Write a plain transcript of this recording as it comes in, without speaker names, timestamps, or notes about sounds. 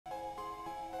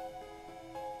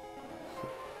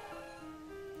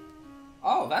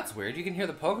that's weird. You can hear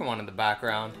the Pokemon in the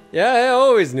background. Yeah, I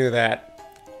always knew that.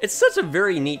 It's such a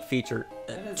very neat feature.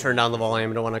 Turn down the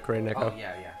volume. I don't want to create an echo. Oh,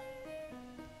 yeah.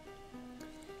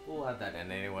 We'll add that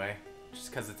in anyway. Just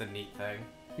because it's a neat thing.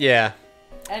 Yeah.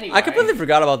 Anyway. I completely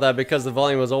forgot about that because the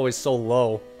volume was always so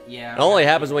low. Yeah. It only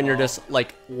happens when you're just,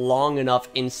 like, long enough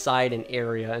inside an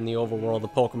area in the overworld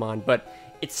of Pokemon. But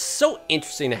it's so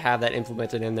interesting to have that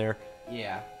implemented in there.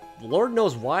 Yeah. Lord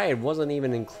knows why it wasn't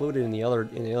even included in the other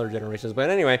generations. But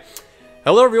anyway,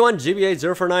 hello everyone,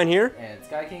 GBA049 here. And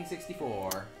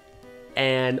SkyKing64.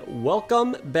 And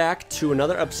welcome back to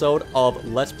another episode of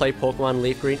Let's Play Pokemon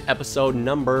Leaf Green, episode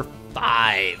number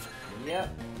 5.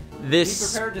 Yep. Be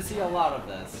prepared to see a lot of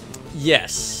this.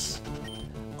 Yes.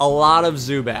 A lot of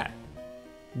Zubat.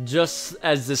 Just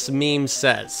as this meme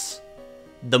says,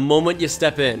 the moment you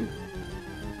step in,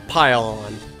 pile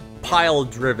on. Pile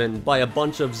driven by a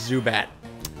bunch of Zubat.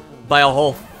 By a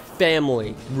whole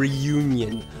family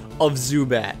reunion of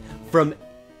Zubat from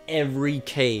every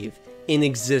cave in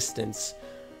existence.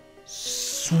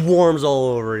 Swarms all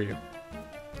over you.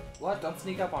 What? Don't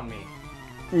sneak up on me.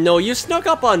 No, you snuck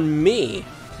up on me.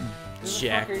 Who the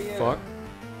Jack fuck are you? fuck.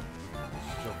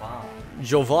 Jovan.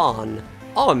 Jovan.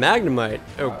 Oh, a Magnemite.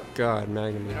 Oh god, We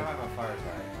don't Magnemite. have a fire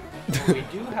type. But we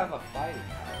do have a fighting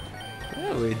type.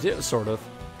 Yeah, we do, sort of.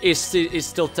 Is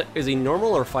he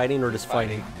normal or fighting or just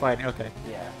fighting? Fighting, okay.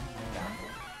 Yeah.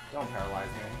 Don't paralyze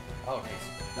me. Oh, okay.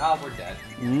 No, we're dead.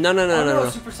 No. Oh, no,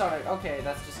 supersonic. Okay,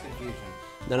 that's just confusion.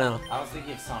 No. I was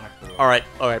thinking of Sonic Boom. Alright,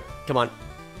 come on.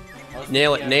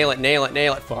 Nail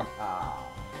it. Fuck.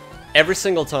 Every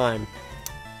single time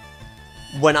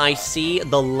when I see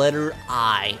the letter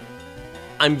I,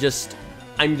 I'm just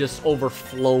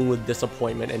overflown with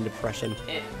disappointment and depression.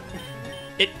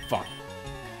 Fuck.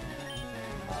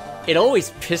 It always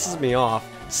pisses me off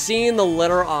seeing the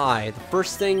letter I. The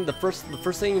first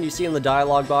thing you see in the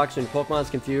dialogue box when Pokemon's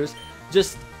confused,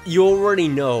 just you already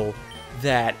know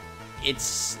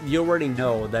it's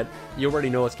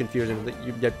confusing.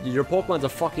 That your Pokemon's a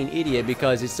fucking idiot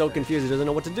because he's so confused he doesn't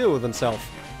know what to do with himself.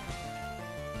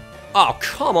 Oh,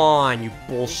 come on, you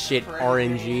bullshit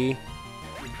RNG.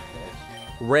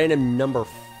 Random number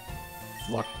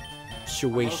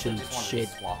fluctuation shit.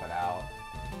 Swap it out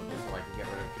so I can get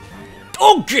rid of confusion.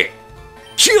 Okay!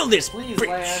 Kill this Please, bitch!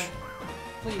 Land.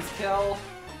 Please kill.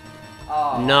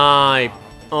 Oh. Nah.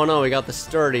 Oh no, we got the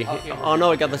sturdy. Okay, Oh no,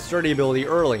 we got the sturdy ability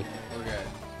early. We're good.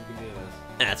 We can do this.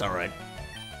 That's alright.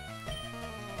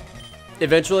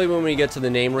 Eventually, when we get to the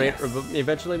name rate, Yes.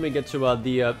 eventually when we get to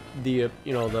the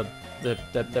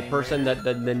person that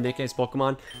nicknames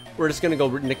Pokemon, we're just gonna go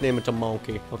nickname it to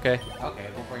Monkey, okay? Okay,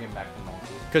 we'll bring him back to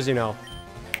Monkey. Cause you know.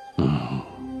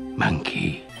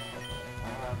 Monkey.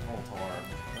 Voltorb.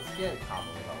 Let's get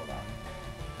combo leveled up.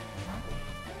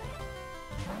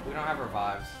 We don't have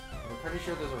revives. We're pretty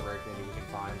sure there's a rare candy we can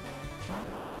find.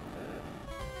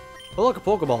 Oh look, a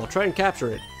Pokeball. Try and capture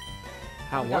it.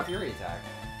 How? We What? got Fury Attack.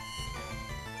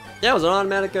 Yeah, it was an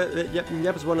automatic. Yep,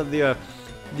 it's one of the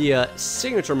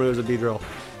signature moves of Beedrill.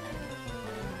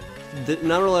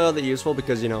 Not really all that useful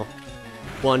because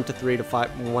 1 to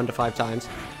 5 times.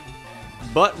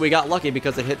 But we got lucky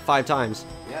because it hit 5 times.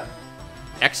 Yep.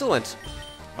 Excellent.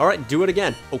 All right, do it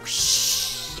again. Oh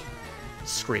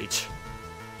Screech.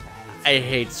 I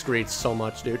hate Screech so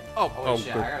much, dude. Oh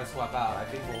shit! I gotta swap out. I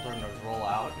think Voltorb knows roll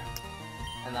out,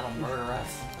 and that'll murder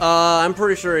us. I'm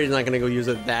pretty sure he's not gonna go use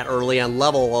it that early on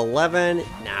level 11.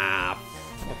 Nah,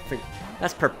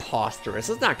 that's preposterous.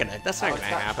 That's not gonna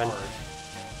happen. Charge.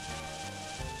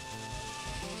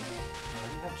 Why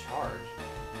do you have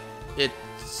charge?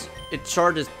 It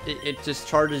charges. It just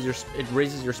charges your. It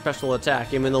raises your special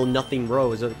attack, even though nothing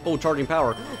rose. Oh, charging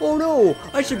power. Oh no!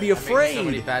 I should be afraid. So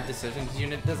many bad decisions.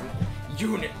 Unit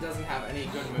doesn't have any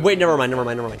good moves. Wait, never mind.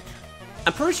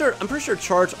 I'm pretty sure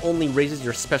charge only raises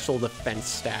your special defense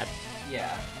stat.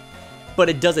 Yeah. But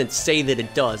it doesn't say that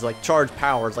it does. Like charge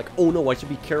power is like, oh no, I should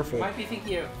be careful. You might be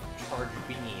thinking of Charge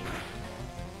Beam,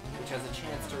 which has a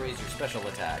chance to raise your special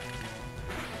attack.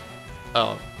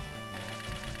 Oh.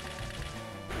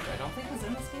 Which I don't think was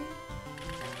in this game.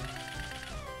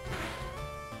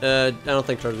 I don't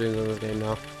think charge beam is in this game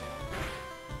now.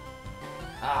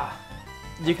 Ah.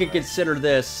 You can consider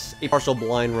this a partial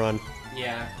blind run.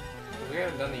 Yeah. We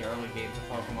haven't done the early games of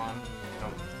Pokemon in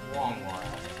a long while.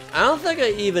 I don't think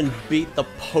I even beat the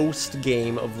post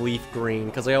game of Leaf Green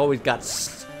because I always got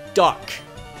stuck.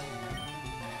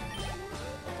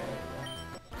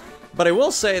 But I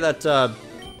will say that the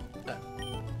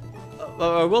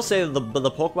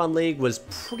Pokemon League was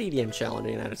pretty damn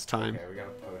challenging at its time. Okay, we got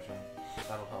a potion.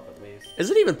 That'll help at least. Is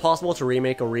it even possible to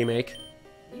remake a remake?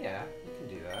 Yeah, you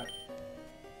can do that.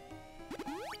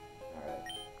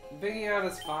 Pidgeot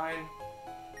is fine.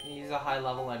 He's a high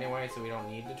level anyway, so we don't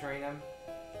need to train him.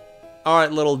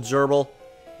 Alright, little gerbil.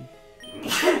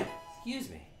 Excuse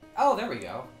me. Oh, there we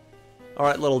go.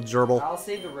 Alright, little gerbil. I'll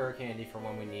save the rare candy for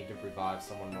when we need to revive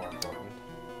someone more important.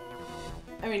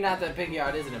 I mean, not that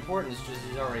Pidgeot isn't important, it's just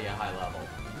he's already a high level.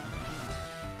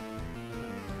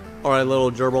 Alright,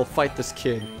 little gerbil, fight this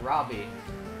kid. Robbie.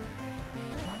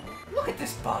 Look at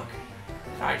this bug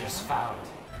that I just found.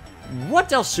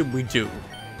 What else should we do?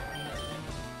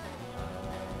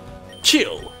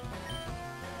 Kill.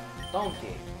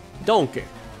 Donkey. Donkey.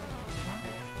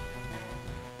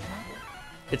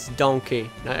 It's donkey.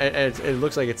 It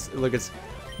looks like it's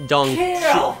donkey.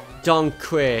 Kill!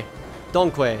 Donkey.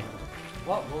 Donkey.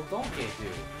 What will Donkey do?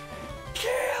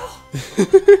 Kill!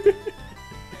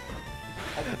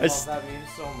 I love that meme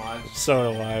so much.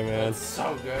 So do I, man. It's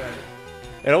so good.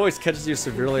 It always catches you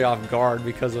severely off guard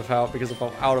because of how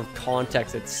out of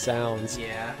context it sounds.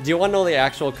 Yeah. Do you want to know the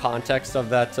actual context of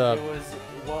that?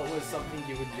 What was something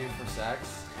you would do for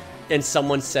sex? And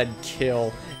someone said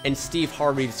kill, and Steve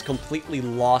Harvey just completely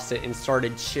lost it and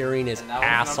started cheering his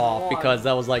ass off because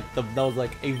that was like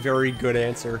a very good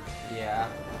answer. Yeah.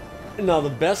 Now the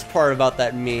best part about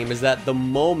that meme is that the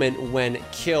moment when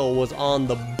kill was on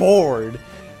the board,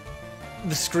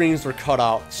 the screams were cut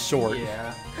out short.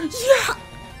 Yeah. Yeah.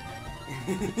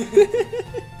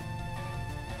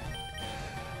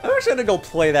 I'm actually gonna go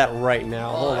play that right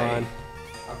now. Hold on.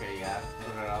 Okay, yeah.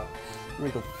 Put it up. Let me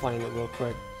go find it real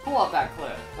quick. Pull up that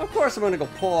clip. Of course I'm gonna go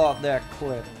pull out that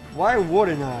clip. Why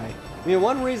wouldn't I? I mean,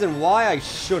 one reason why I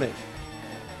shouldn't.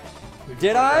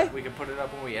 Did I? We could put it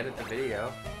up when we edit the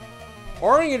video.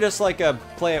 Or you can just like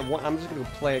play it. I'm just gonna go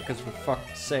play it because for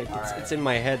fuck's sake, Alright. it's in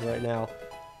my head right now.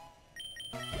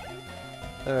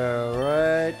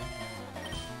 Alright.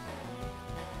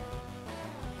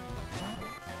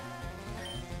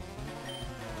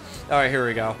 Alright, here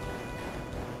we go.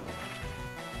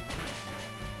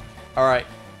 Alright.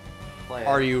 Play it.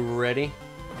 Are you ready?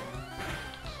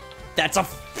 That's a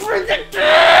friggin' dick!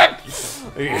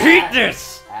 I hate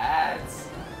this! Ads.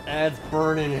 Ads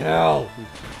burn in hell.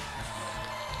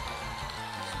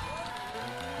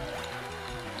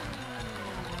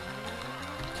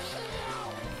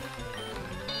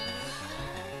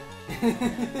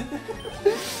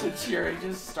 The cheering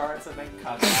just starts and then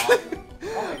cuts off.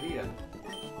 Oh, I need him.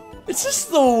 It's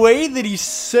just the way that he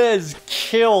says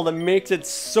kill that makes it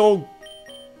so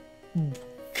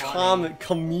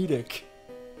comedic.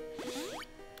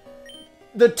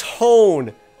 The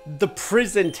tone, the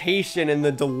presentation, and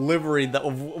the delivery that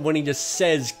when he just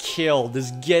says kill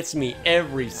just gets me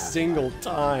every single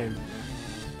time.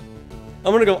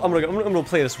 I'm gonna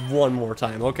play this one more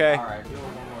time, okay? Alright, do it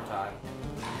one more time.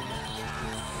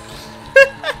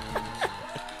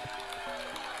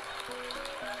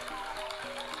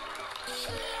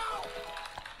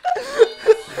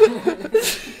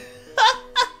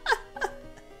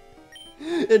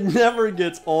 It never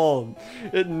gets old.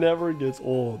 It never gets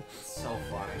old. It's so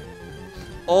funny.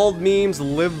 Old memes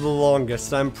live the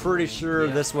longest. I'm pretty sure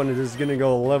this one is gonna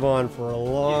go live on for a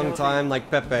long time,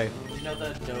 like Pepe. You know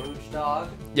the Doge dog?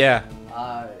 Yeah.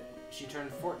 She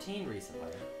turned 14 recently.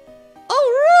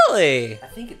 Oh, really? I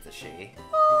think it's a she.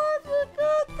 Oh, that's a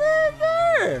good thing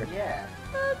there. Yeah.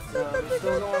 That's It's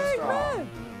still going strong.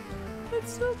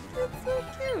 That's so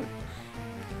cute.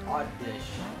 Oddish.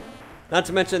 Not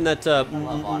to mention that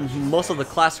love Oddish most of the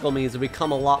classical memes have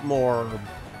become a lot more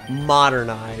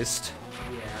modernized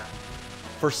Yeah.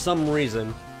 for some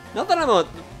reason. Not that I'm not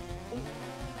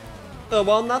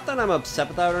that I'm upset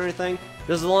with that or anything,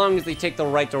 just as long as they take the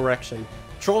right direction.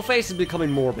 Trollface is becoming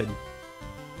morbid.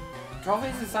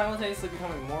 Trollface is simultaneously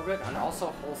becoming morbid and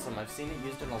also wholesome. I've seen it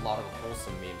used in a lot of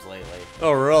wholesome memes lately.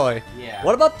 Oh, really? Yeah.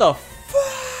 What about the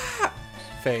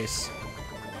face?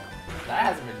 That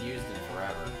hasn't been used in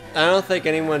forever. I don't think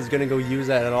anyone's gonna go use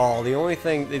that at all. The only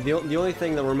thing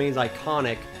that remains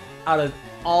iconic out of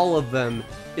all of them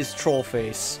is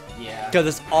Trollface. Yeah. Because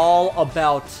it's all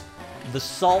about the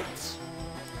salt,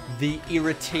 the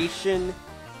irritation,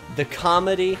 the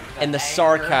comedy, and the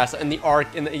sarcasm, and the art,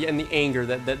 and the anger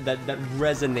that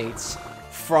resonates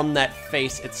from that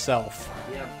face itself.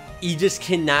 Yep. You just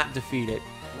cannot defeat it.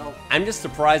 Nope. I'm just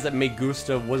surprised that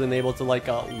Megusta wasn't able to like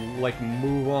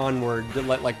move onward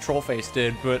like Trollface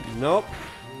did, but nope.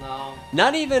 No.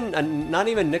 Not even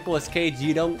Nicolas Cage.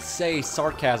 You don't say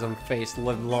sarcasm face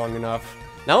lived long enough.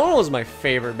 That one was my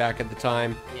favorite back at the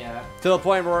time. Yeah. To the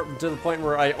point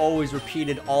where I always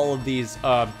repeated all of these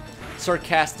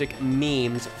sarcastic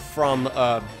memes from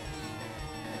the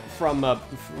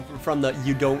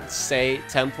you don't say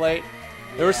template.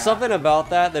 There was something about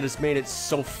that just made it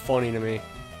so funny to me.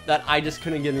 that I just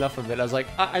couldn't get enough of it. I was like,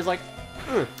 I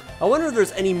wonder if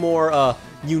there's any more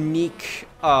unique,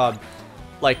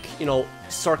 like, you know,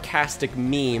 sarcastic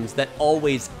memes that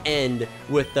always end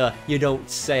with the "you don't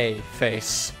say"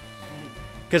 face.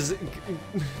 Because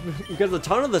a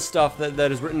ton of the stuff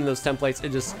that is written in those templates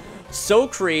is just so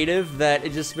creative that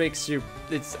it just makes you.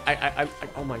 It's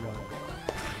oh my god.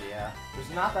 Yeah, there's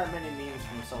not that many memes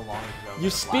from so long ago. You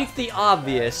speak the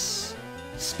obvious,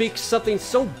 speak something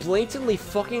so blatantly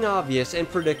fucking obvious and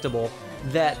predictable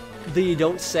that the "you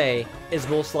don't say" is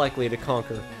most likely to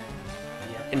conquer.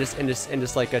 Yep. And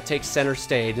just like take center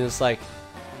stage, and it's like,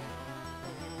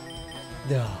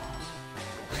 no.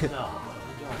 No.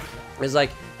 It's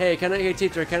like, hey, hey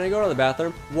teacher, can I go to the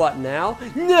bathroom? What, now?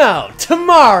 No,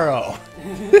 tomorrow!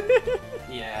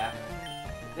 Yeah.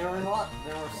 They were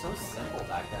so simple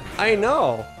back then. I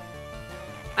know.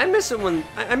 I miss it when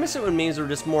memes were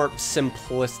just more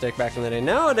simplistic back in the day.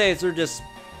 Nowadays they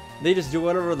just do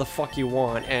whatever the fuck you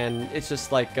want, and it's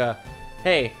just like,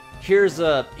 hey, here's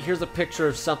a picture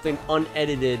of something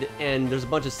unedited and there's a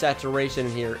bunch of saturation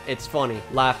in here. It's funny.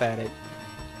 Laugh at it.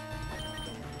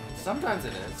 Sometimes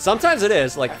it is. Sometimes it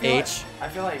is, like I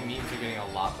feel like memes are getting a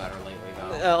lot better lately,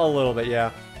 though. A little bit,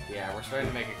 yeah. Yeah, we're starting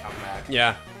to make a comeback.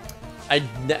 Yeah. I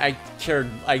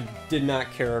did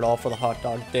not care at all for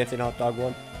the dancing hot dog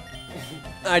one.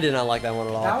 I did not like that one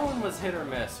at all. That one was hit or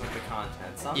miss with the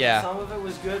content. Some of it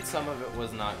was good, some of it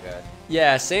was not good.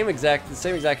 Yeah, the same exact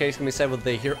case can be said with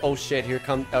the here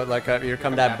come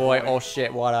that boy, oh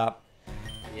shit, what up?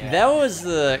 Yeah. That was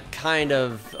the kind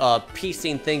of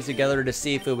piecing things together to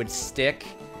see if it would stick,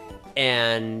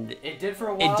 and it did for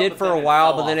a while. It did for a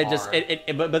while, but then it just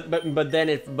but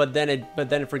then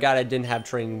it forgot it didn't have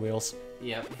training wheels.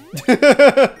 Yep.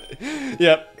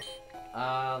 Yep.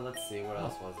 Let's see, what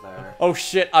else was there? Oh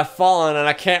shit, I've fallen and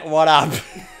I can't what up.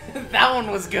 That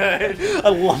one was good. I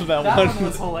love that one. That one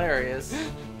was hilarious.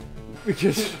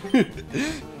 Because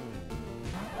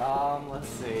let's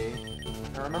see.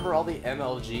 I remember all the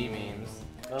MLG memes.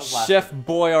 Chef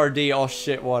Boyardee, oh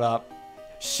shit, what up?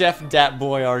 Chef Dat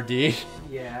Boyardee.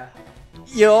 Yeah.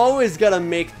 You always gotta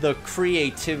make the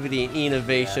creativity and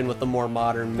innovation with the more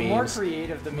modern memes. The more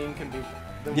creative the meme can be,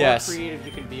 the more creative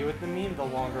you can be with the meme, the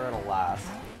longer it'll last.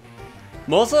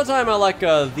 Most of the time, I like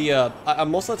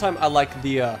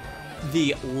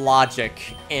the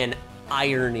logic and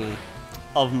irony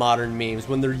of modern memes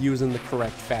when they're used in the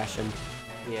correct fashion.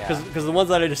 Yeah. Because the ones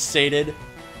that I just stated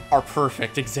are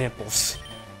perfect examples.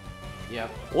 Yep.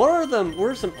 What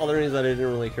are some other names that I didn't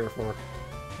really care for?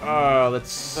 Let's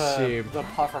see. The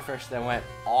pufferfish that went,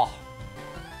 oh.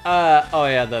 Oh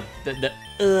yeah,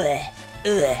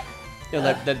 you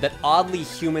know, that oddly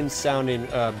human sounding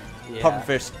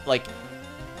pufferfish, like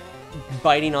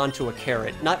biting onto a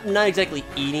carrot. Not exactly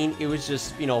eating. It was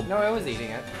just, you know. No, it was eating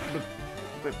it.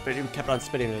 But it kept on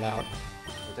spitting it out.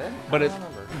 It did?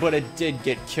 But it did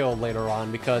get killed later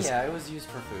on because. Yeah, it was used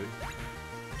for food.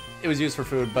 It was used for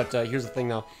food, but here's the thing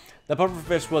now. The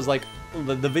pufferfish was like,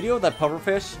 the video of that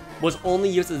pufferfish was only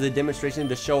used as a demonstration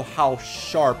to show how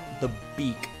sharp the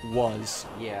beak was.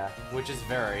 Yeah, which is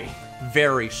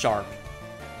very sharp.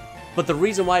 But the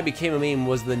reason why it became a meme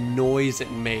was the noise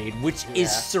it made, which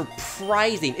is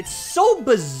surprising. It's so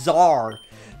bizarre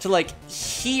to like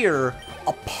hear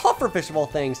a pufferfish of all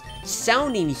things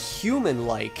sounding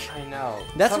human-like. I know.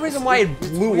 That's the reason why it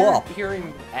blew up.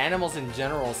 Hearing animals in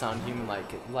general sound human-like.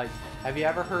 Like, have you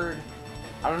ever heard?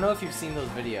 I don't know if you've seen those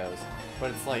videos,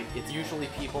 but it's like it's usually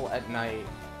people at night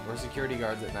or security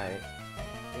guards at night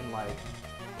in like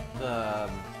the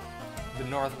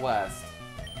Northwest,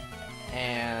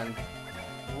 and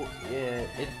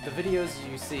the videos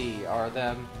you see are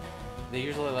them. They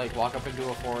usually like walk up into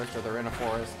a forest or they're in a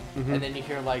forest, and then you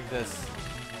hear like this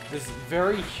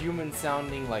very human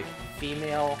sounding like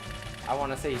female, I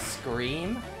want to say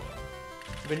scream,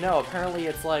 but no, apparently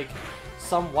it's like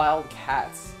some wild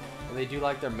cats. When they do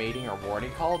like their mating or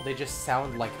warning call, they just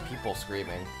sound like people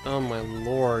screaming. Oh my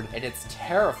lord. And it's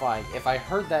terrifying. If I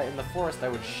heard that in the forest, I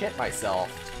would shit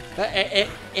myself.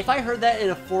 If I heard that in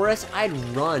a forest, I'd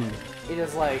run. It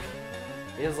is like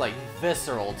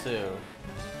visceral too.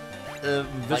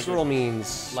 Visceral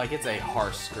means... Like it's a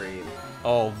harsh scream.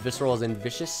 Oh, visceral as in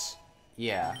vicious?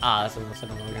 Yeah. Ah, that's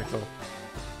what I'm looking for.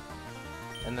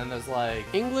 And then there's like...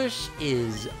 English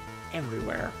is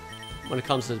everywhere when it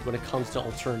comes to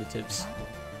alternatives.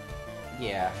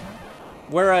 Yeah.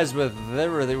 Whereas with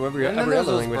every other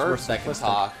language, we're that can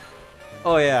talk.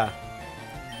 Oh yeah.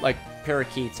 Like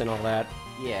parakeets and all that.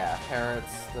 Yeah,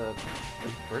 parrots, the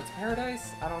birds of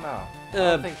paradise? I don't know. I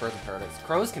don't think birds of paradise.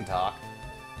 Crows can talk.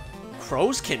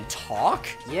 Crows can talk?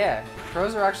 Yeah,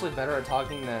 crows are actually better at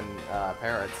talking than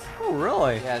parrots. Oh,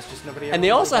 really? Yeah, it's just nobody. And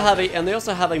they also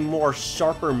have a more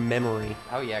sharper memory.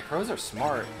 Oh yeah, crows are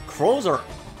smart. Crows are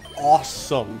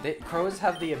awesome. Crows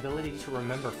have the ability to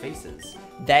remember faces.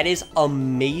 That is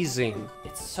amazing.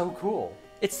 It's so cool.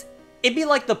 It'd be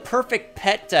like the perfect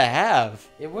pet to have.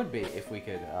 It would be if we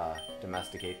could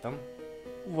domesticate them.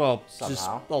 Well,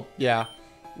 somehow. Yeah.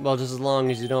 Well, just as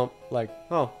long as you don't, like,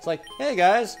 oh, it's like, hey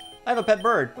guys, I have a pet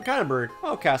bird. What kind of bird?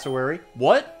 Oh, cassowary.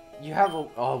 What? You have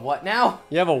a what now?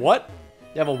 You have a what?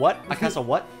 You have a what? A casserole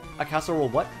what? A casserole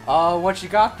what? Oh, what you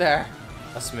got there?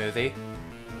 A smoothie.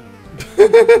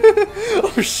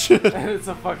 Oh shit! It's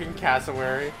a fucking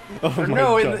cassowary. Oh or my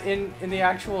no, God. in the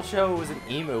actual show it was an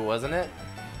emu, wasn't it?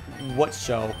 What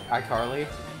show? iCarly.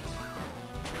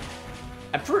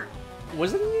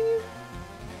 Was it an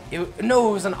emu? No,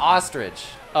 it was an ostrich.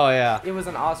 Oh yeah. It was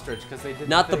an ostrich because they did.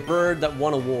 Not the bird that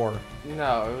won a war.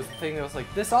 No, it was the thing that was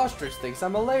like, this ostrich thinks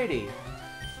I'm a lady.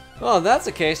 Oh, if that's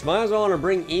the case, might as well want to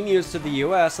bring emus to the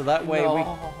U.S. so that way we.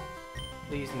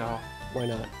 Please no. Why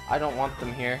not? I don't want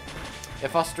them here.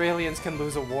 If Australians can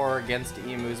lose a war against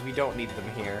emus, we don't need them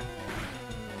here.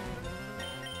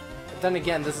 But then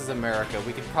again, this is America.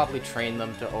 We could probably train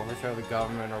them to overthrow the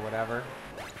government or whatever.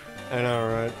 I know,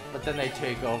 right? But then they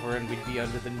take over and we'd be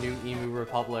under the new emu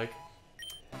republic.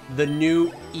 The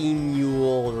new emu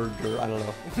order. I don't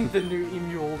know. The new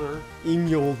emu older.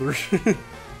 Emu order.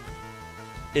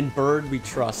 In bird we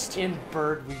trust. In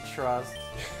bird we trust.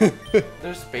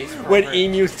 Their space program. When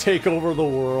emus take over the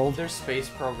world. Their space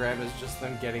program is just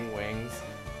them getting wings.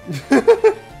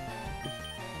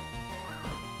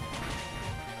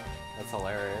 That's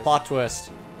hilarious. Plot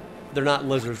twist. They're not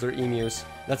lizards, they're emus.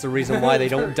 That's the reason why they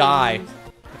don't die. Emus.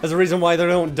 That's the reason why they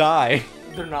don't die.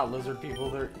 They're not lizard people,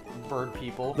 they're bird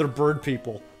people. They're bird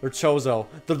people. They're chozo.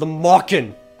 They're the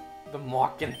Mockin. The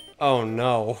Mockin. Oh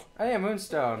no. Oh yeah,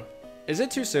 Moonstone. Is it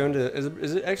too soon to?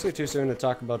 Is it actually too soon to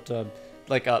talk about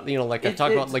like you know, like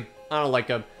talk about like I don't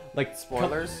know, like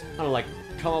spoilers? I don't know, like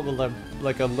come up with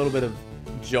a little bit of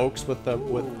jokes with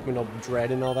you know,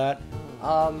 Dread and all that.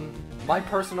 My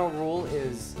personal rule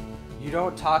is you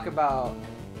don't talk about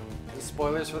the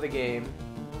spoilers for the game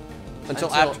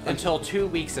until 2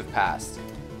 weeks have passed.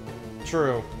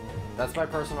 True. That's my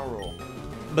personal rule.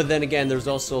 But then again, there's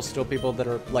also still people that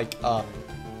are like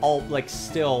all like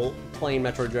still playing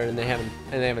Metroid Dread and they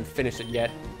haven't finished it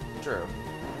yet. True.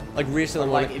 Like recently,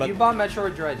 Like if you bought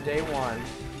Metroid Dread day one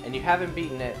and you haven't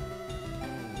beaten it,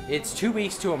 it's 2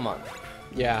 weeks to a month.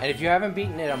 Yeah. And if you haven't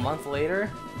beaten it a month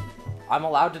later, I'm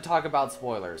allowed to talk about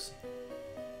spoilers.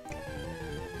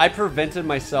 I prevented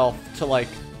myself to like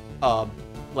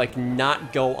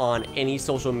not go on any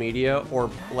social media or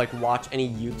like watch any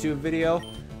YouTube video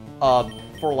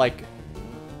for like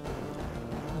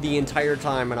the entire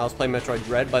time when I was playing Metroid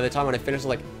Dread. By the time when I finished,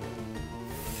 like,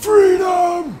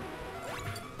 freedom.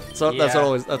 So Yeah.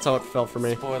 that's how it felt for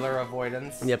me. Spoiler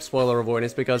avoidance. Yep, spoiler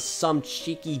avoidance, because some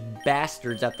cheeky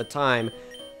bastards at the time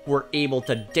were able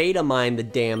to data mine the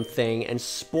damn thing and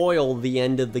spoil the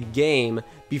end of the game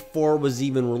before it was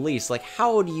even released. Like,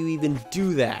 how do you even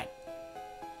do that?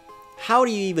 How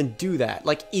do you even do that?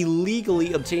 Like,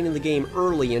 illegally obtaining the game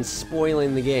early and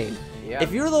spoiling the game. Yeah.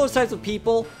 If you're those types of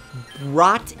people,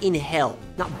 rot in hell.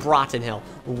 Not brought in hell.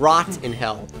 Rot in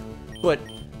hell. But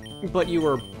when you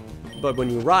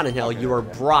rot in hell, you are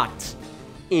brought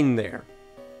in there.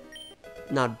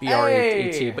 Not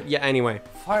B-R-A-T, Hey! but yeah, anyway.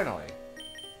 Finally.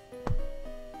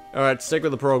 Alright, stick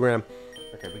with the program.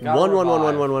 Okay, we got One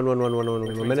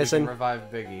which means medicine. we can revive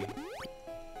Biggie.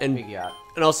 And Biggie out.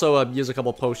 and also use a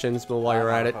couple potions while you're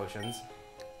at it. Potions.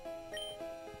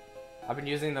 I've been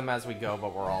using them as we go,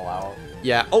 but we're all out.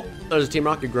 Yeah. Oh, there's a Team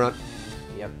Rocket Grunt.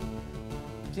 Yep.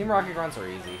 Team Rocket Grunts are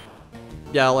easy.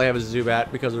 Yeah, all I have is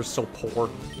Zubat because they're so poor.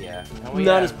 Yeah.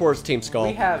 Not as poor as Team Skull.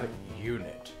 We have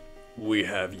Unit. We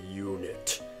have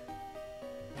Unit.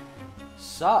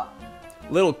 Sup?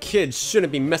 Little kids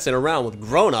shouldn't be messing around with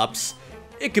grown-ups.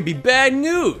 It could be bad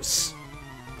news.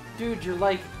 Dude, you're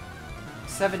like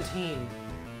 17.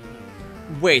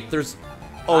 Wait, there's...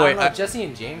 I Oh, wait. don't know, Jesse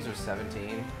and James are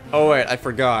 17. Oh, wait, I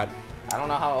forgot. I don't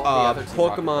know how old the other two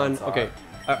Rocket Pokemon... Grunts are. Okay,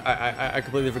 I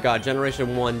completely forgot.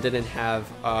 Generation 1 didn't have,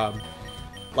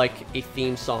 like, a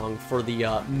theme song for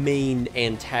the main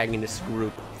antagonist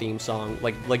group theme song.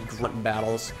 Like grunt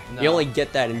battles. No. You only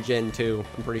get that in Gen 2,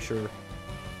 I'm pretty sure.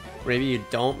 Maybe you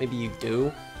don't, maybe you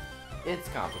do. It's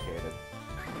complicated.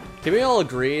 Can we all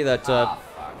agree that, Fuck.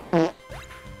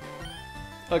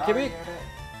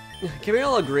 Can we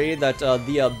all agree that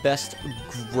the best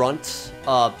grunt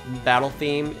battle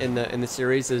theme in the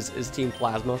series is Team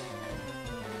Plasma?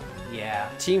 Yeah.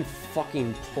 Team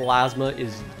fucking Plasma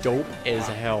is dope as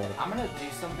hell. I'm gonna do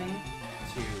something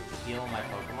to heal my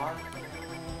Pokemon.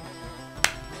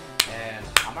 And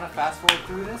I'm gonna fast forward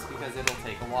through this because it'll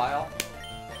take a while.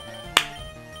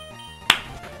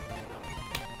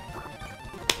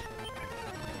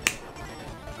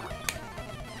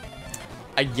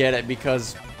 I get it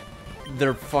because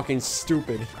they're fucking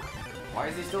stupid. Why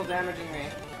is he still damaging me?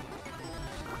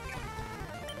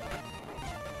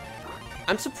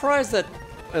 I'm surprised that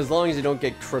as long as you don't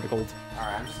get criticaled.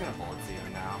 Alright, I'm just gonna bullet seed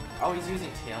him now. Oh, he's using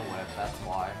Tail Whip, that's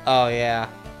why. Oh, yeah.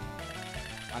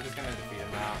 I'm just gonna defeat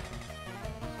him now.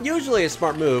 Usually a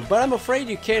smart move, but I'm afraid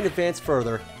you can't advance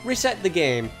further. Reset the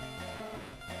game.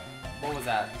 What was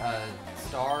that?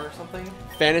 Star or something?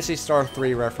 Phantasy Star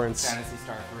 3 reference. Fantasy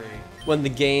Star 3. When the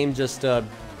game just,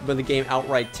 when the game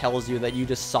outright tells you that you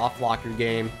just soft lock your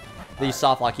game. That you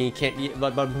soft lock and you can't,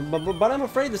 but I'm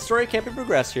afraid the story can't be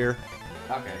progressed here.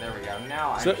 Okay, there we go.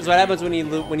 Now So what happens when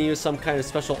you use some kind of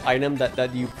special item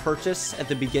that you purchase at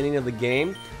the beginning of the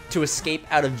game to escape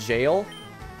out of jail,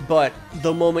 but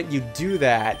the moment you do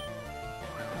that,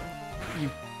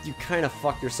 you kind of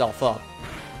fuck yourself up.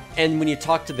 And when you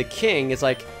talk to the king, it's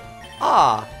like,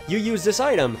 ah, you use this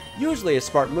item, usually a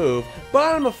smart move,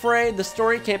 but I'm afraid the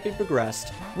story can't be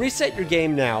progressed. Reset your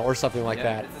game now, or something like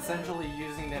that. It's essentially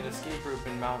using that escape route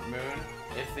in Mount Moon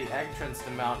if the entrance to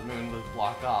Mount Moon was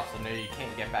blocked off, so now you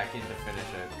can't get back in to finish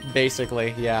it.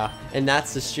 Basically, yeah. And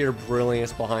that's the sheer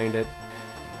brilliance behind it.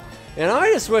 And I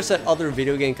just wish that other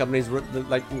video game companies were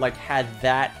had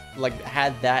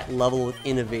that level of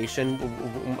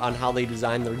innovation on how they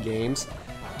design their games,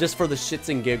 just for the shits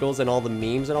and giggles and all the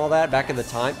memes and all that. Back at the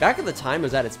time, it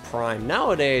was at its prime.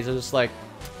 Nowadays, it's just like,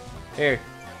 here,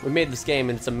 we made this game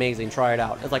and it's amazing. Try it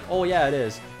out. It's like, oh yeah, it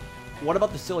is. What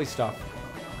about the silly stuff?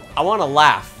 I want to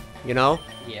laugh, you know?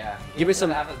 Yeah. Give me some.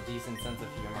 Have a decent sense of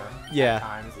humor. Yeah. At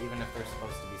times, even if they're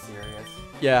supposed to be serious.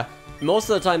 Yeah. Most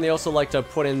of the time, they also like to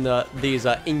put in these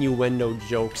innuendo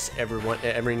jokes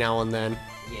every now and then.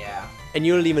 Yeah. And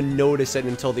you don't even notice it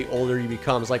until the older you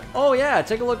become. It's like, oh yeah,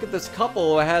 take a look at this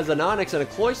couple who has an onyx and a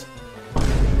cloyster.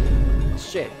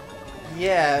 Shit.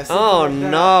 Yeah. Oh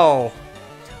no.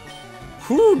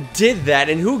 Who did that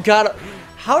and who got?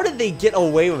 How did they get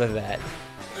away with that?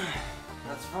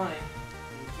 That's funny.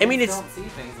 I mean, it's. Don't see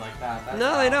things like that. That's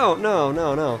No, they don't.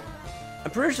 No.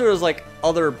 I'm pretty sure there's like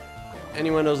other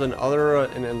innuendos and other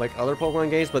like other Pokemon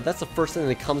games, but that's the first thing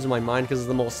that comes to my mind because it's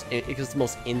the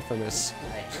most infamous.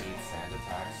 I hate Sand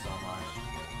Attack so much.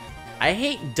 I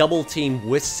hate Double Team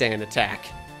with Sand Attack.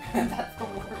 That's the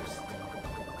worst.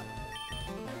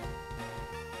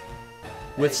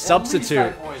 With Substitute. At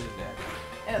least I poisoned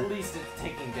it. At least it's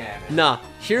taking damage. Nah,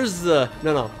 here's the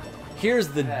Here's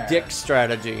the There. dick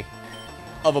strategy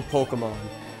of a Pokemon.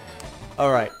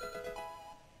 Alright.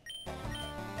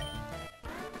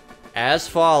 As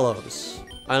follows.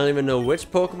 I don't even know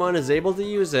which Pokemon is able to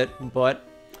use it, but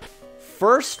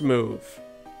first move,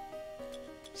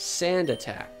 Sand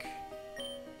Attack.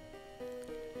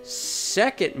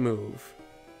 Second move,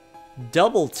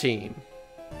 Double Team.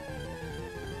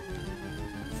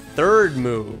 Third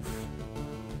move,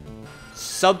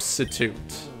 Substitute.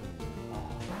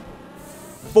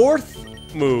 Fourth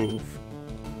move,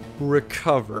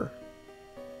 Recover.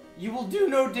 You will do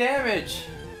no damage.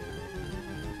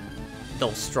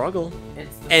 They'll struggle.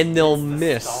 And they'll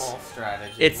miss. Stall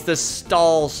strategy. It's the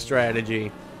stall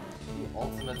strategy. the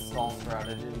ultimate stall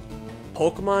strategy.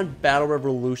 Pokemon Battle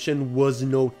Revolution was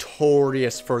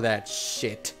notorious for that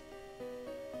shit.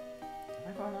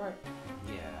 Am I going alright?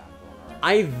 Yeah, I'm going alright.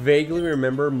 I vaguely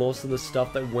remember most of the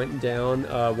stuff that went down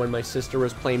when my sister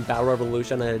was playing Battle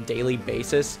Revolution on a daily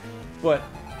basis, but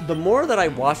the more that I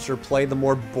watched her play, the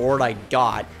more bored I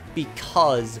got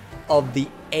because of the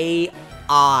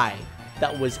AI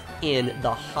that was in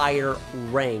the higher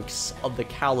ranks of the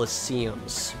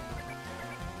Coliseums.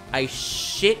 I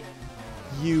shit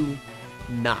you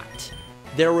not.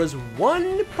 There was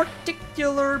one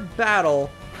particular battle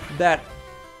that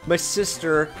my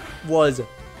sister was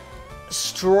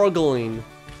struggling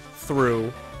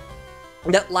through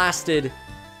that lasted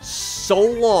so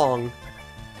long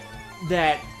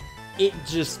that it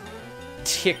just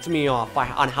ticked me off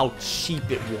on how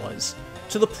cheap it was,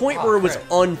 to the point where it was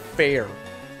unfair.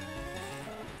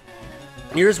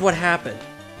 Here's what happened.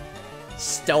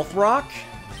 Stealth Rock,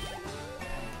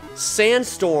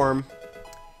 Sandstorm,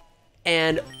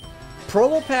 and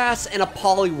Probopass and a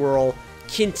Poliwhirl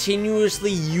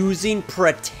continuously using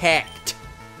Protect.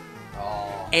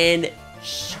 Oh. And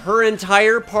her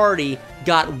entire party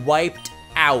got wiped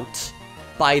out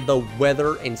by the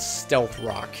Weather and Stealth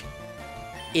Rock.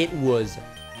 It was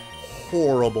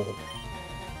horrible.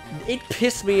 It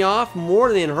pissed me off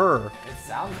more than her. It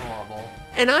sounds horrible.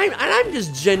 And I'm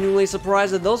just genuinely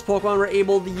surprised that those Pokemon were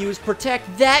able to use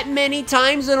Protect that many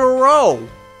times in a row.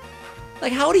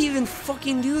 Like, how do you even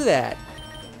fucking do that?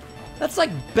 That's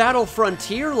like Battle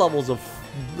Frontier levels of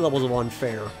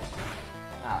unfair.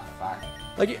 Ah, fuck.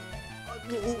 Like,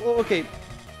 okay.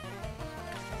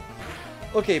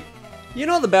 Okay, you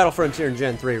know the Battle Frontier in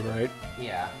Gen 3, right?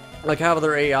 Yeah. Like how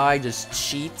their AI just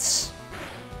cheats?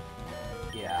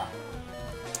 Yeah.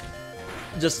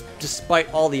 Just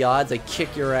despite all the odds, they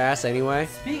kick your ass anyway.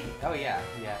 Oh yeah.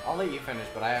 I'll let you finish,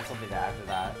 but I have something to add to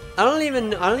that. I don't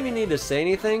even need to say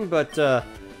anything, but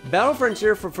Battle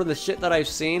Frontier for the shit that I've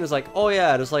seen is like, oh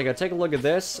yeah, just like take a look at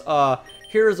this.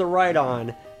 Here's a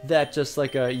Rhydon that just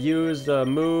like used a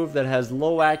move that has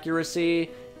low accuracy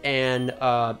and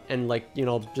like, you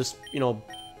know, just, you know,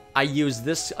 I use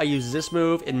this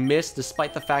move and miss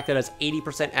despite the fact that it has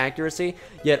 80% accuracy.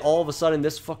 Yet all of a sudden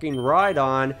this fucking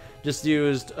Rhydon just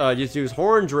used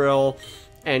Horn Drill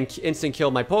and instant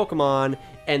killed my Pokemon.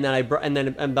 And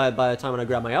then by the time when I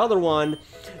grabbed my other one,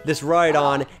 this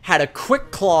Rhydon had a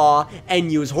Quick Claw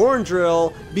and used Horn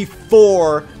Drill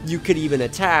before you could even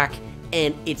attack,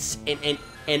 and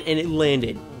it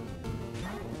landed.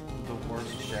 The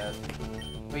worst shit.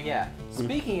 But yeah,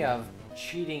 speaking of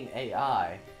cheating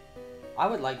AI, I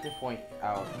would like to point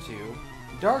out to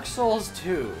Dark Souls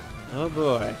 2. Oh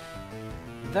boy.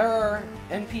 There are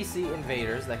NPC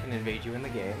invaders that can invade you in the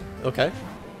game. Okay.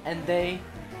 And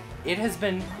it has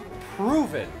been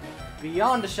proven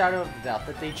beyond a shadow of a doubt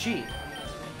that they cheat.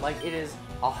 Like, it is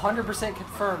 100%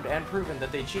 confirmed and proven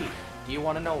that they cheat. Do you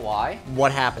want to know why?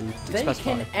 What happened? They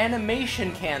can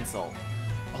animation cancel.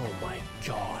 Oh my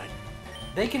god.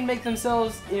 They can make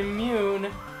themselves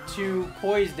immune to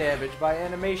poise damage by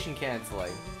animation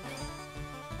canceling.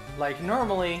 Like,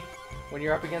 normally, when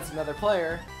you're up against another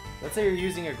player, let's say you're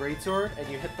using a greatsword and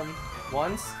you hit them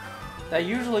once, that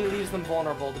usually leaves them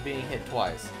vulnerable to being hit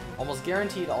twice. Almost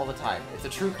guaranteed all the time. It's a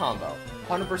true combo.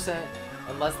 100%,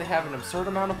 unless they have an absurd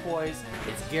amount of poise,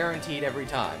 it's guaranteed every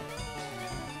time.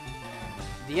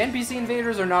 The NPC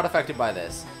invaders are not affected by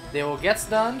this. They will get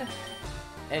stunned,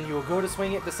 and you will go to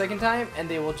swing it the second time, and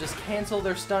they will just cancel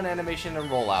their stun animation and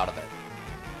roll out of it.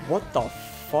 What the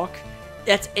fuck?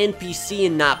 That's NPC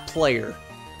and not player.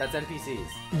 That's NPCs.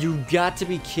 You got to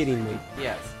be kidding me.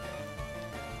 Yes.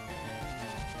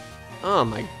 Oh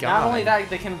my god. Not only that,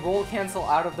 they can roll cancel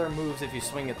out of their moves if you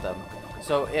swing at them.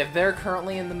 So if they're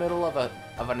currently in the middle of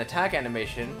an attack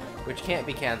animation, which can't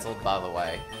be canceled, by the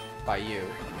way, by you.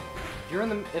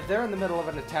 If they're in the middle of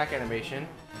an attack animation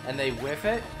and they whiff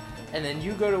it, and then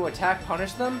you go to attack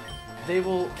punish them, they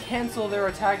will cancel their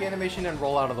attack animation and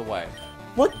roll out of the way.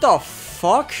 What the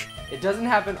fuck? It doesn't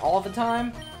happen all the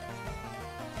time,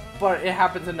 but it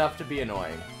happens enough to be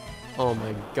annoying. Oh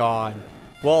my god.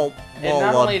 Well, and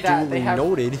not only that, duly they have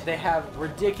noted. They have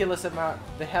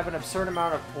an absurd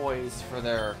amount of poise for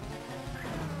their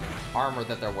armor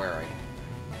that they're wearing.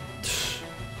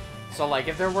 So like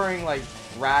if they're wearing like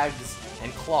rags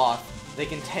and cloth, they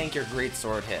can tank your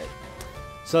greatsword hit.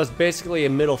 So it's basically a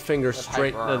middle finger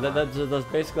straight. hyper That's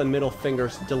basically a middle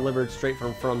finger delivered straight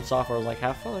from software. Like,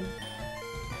 have fun.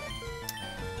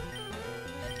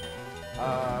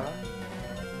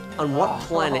 On what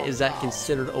planet is that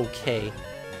considered okay?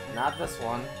 Not this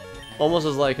one. Almost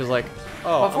as like,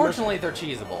 oh. Unfortunately, they're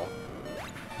cheesable.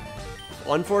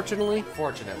 Unfortunately?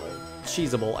 Fortunately.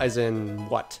 Cheesable, as in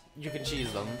what? You can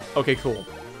cheese them. Okay, cool.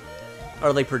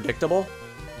 Are they predictable?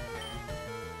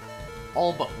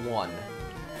 All but one.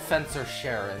 Fencer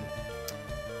Sharon.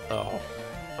 Oh.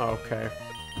 Okay.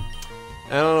 I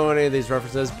don't know any of these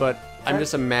references, but I'm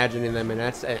just imagining them, and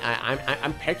that's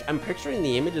I'm picturing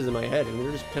the images in my head, and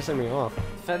they're just pissing me off.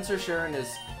 Fencer Sharon is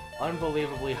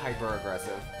unbelievably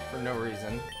hyper-aggressive for no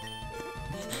reason.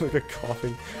 Look at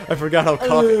coughing. I forgot how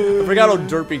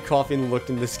derpy coughing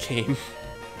looked in this game.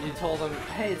 You told him,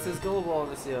 hey, it says Gullible on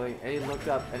the ceiling, and he looked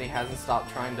up and he hasn't stopped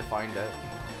trying to find it.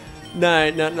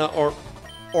 No,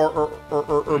 or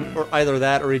either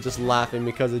that, or he's just laughing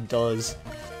because it does.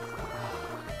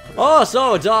 Oh,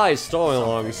 so it dies, stole my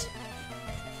lungs.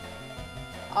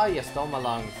 Oh, you stole my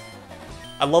lungs.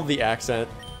 I love the accent.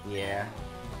 Yeah.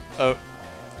 Oh,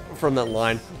 from that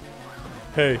line.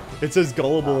 Hey, it says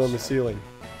Gullible on the ceiling.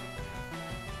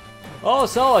 Oh,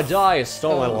 so a die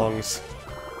stole my lungs.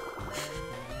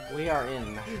 We are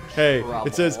in Hey, trouble.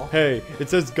 it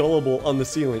says Gullible on the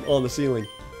ceiling,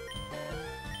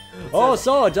 Oh,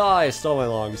 so a die stole my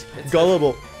lungs.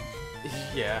 Gullible.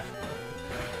 Yeah.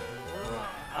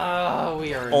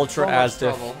 We are in Ultra so much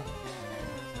Asdiff. trouble.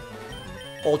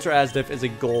 Ultra Asdiff is a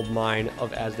gold mine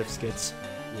of Asdiff skits.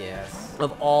 Yes.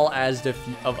 Of all Asda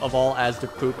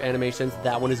poop animations,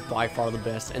 that one is by far the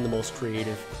best and the most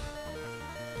creative.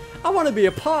 I want to be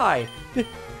a pie.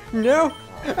 No.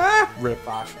 Ah! Rip.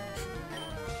 Fuck.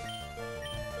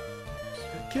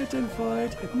 Kitten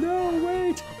fight. No,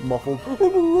 wait. Muffled. I'm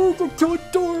allergic to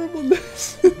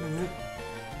adorableness.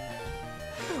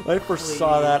 When I first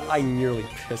saw that, I nearly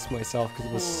pissed myself because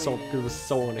it was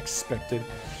so unexpected.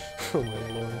 Oh my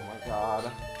lord. Oh my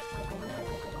god.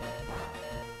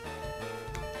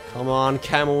 Come on,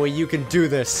 Kamui, you can do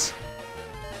this.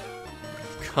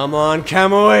 Come on,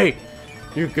 Kamui,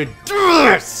 you can do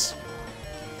this.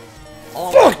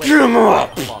 Fuck him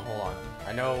up. Hold on.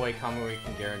 I know a way Kamui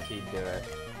can guaranteed do it.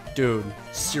 Dude,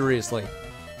 seriously.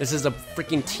 This is a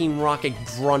freaking Team Rocket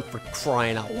grunt for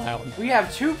crying out loud. We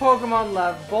have 2 Pokemon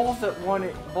left, both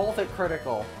at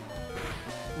critical.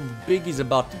 Biggie's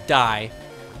about to die.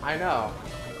 I know.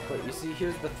 But you see,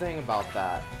 here's the thing about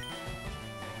that.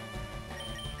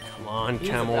 Come on,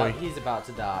 Kamui. He's about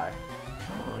to die.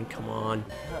 Come on.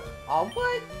 Oh,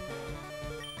 what?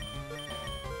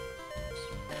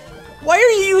 Why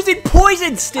are you using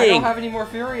Poison Sting? I don't have any more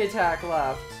Fury Attack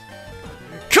left.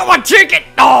 Come on, take it!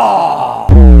 Oh!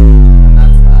 And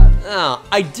that's that. Oh,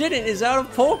 I didn't. It's out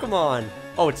of Pokemon.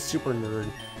 Oh, it's Super Nerd.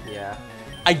 Yeah.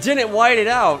 I didn't white it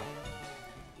out.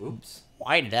 Oops.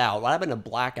 White it out? What happened to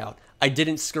Blackout? I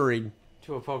didn't scurry.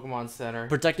 To a Pokemon Center.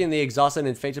 Protecting the exhausted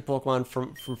and fainted Pokemon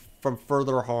from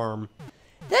further harm.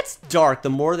 That's dark the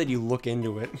more that you look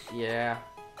into it. Yeah.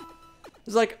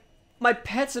 It's like, my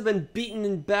pets have been beaten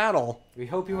in battle. We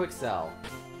hope you excel.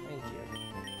 Thank you.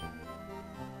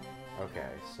 Okay,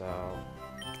 so...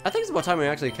 I think it's about time we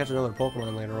actually catch another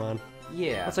Pokemon later on.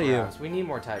 Yeah, That's you. we need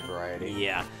more type variety.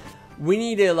 Yeah. We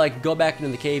need to, like, go back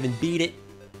into the cave and beat it.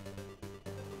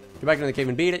 Go back into the cave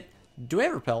and beat it. Do we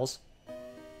have repels?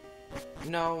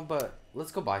 No, but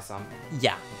let's go buy some.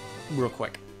 Yeah. Real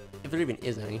quick. If there even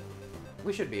is any.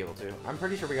 We should be able to. I'm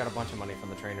pretty sure we got a bunch of money from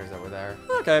the trainers that were there.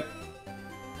 Okay.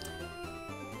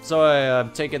 So I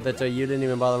take it that you didn't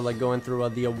even bother, like, going through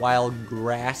the wild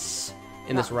grass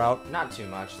in this route? Not too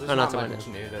much. There's Oh, not too much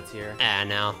new that's here. Ah,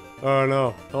 no. Oh,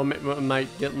 no. Oh, might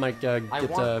get,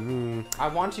 I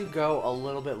want to go a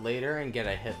little bit later and get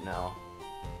a Hypno.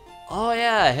 Oh,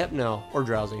 yeah, Hypno. Or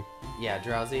Drowsy. Yeah,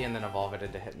 Drowsy, and then evolve it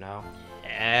into Hypno.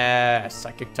 Yeah,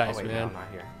 Psychic types, oh, wait, man. No,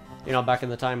 not here. You know, back in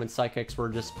the time when Psychics were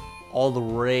just all the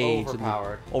rage.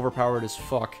 Overpowered. Overpowered as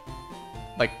fuck.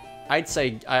 Like, I'd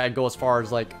say I'd go as far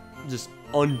as, like, just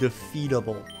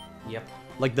undefeatable. Yep.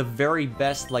 Like, the very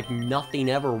best, like, nothing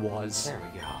ever was. There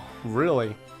we go.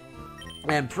 Really?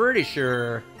 I'm pretty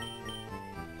sure,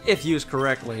 if used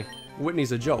correctly,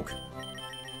 Whitney's a joke.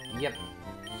 Yep.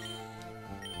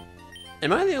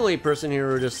 Am I the only person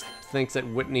here who just thinks that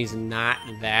Whitney's not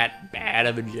that bad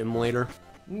of a gym leader?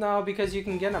 No, because you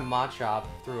can get a Machop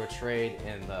through a trade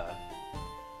in the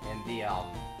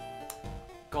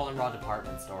Goldenrod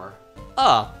department store.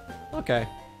 Oh, okay.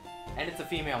 And it's a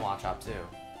female Machop too.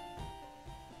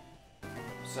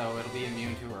 So it'll be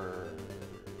immune to her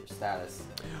status.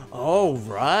 Oh,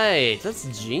 right. That's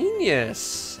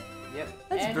genius. Yep.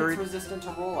 That's and very... it's resistant to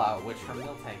rollout, which her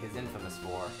Miltank is infamous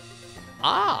for.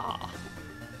 Ah.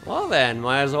 Well then,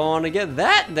 might as well want to get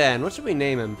that then. What should we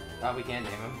name him? We can't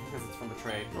name him because it's from a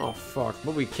trade. Oh fuck,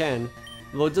 but we can.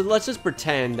 Well, let's just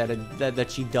pretend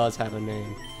that she does have a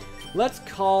name. Let's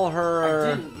call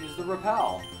her... I didn't use the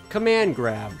repel. Command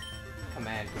Grab.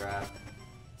 Command Grab.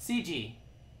 CG.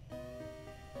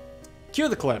 Cue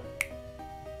the clip.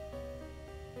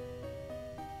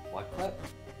 What clip?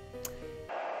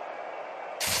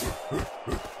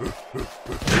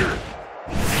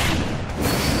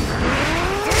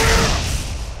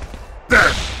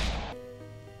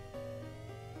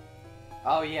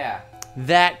 Oh yeah.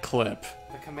 That clip.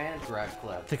 The Command Grab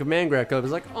clip. The Command Grab clip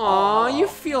is like, aw, you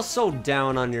feel so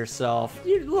down on yourself.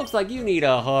 It looks like you need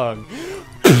a hug.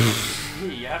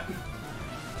 Yep.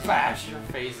 Bash your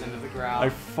face into the ground. I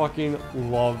fucking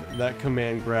love that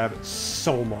Command Grab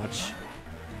so much.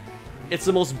 It's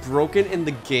the most broken in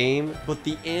the game, but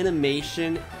the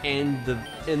animation and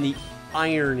the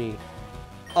irony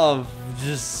of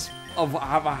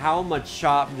how much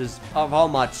Champ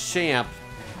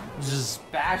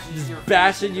just bashes your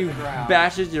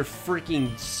bashes your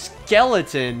freaking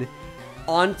skeleton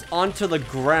onto the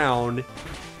ground.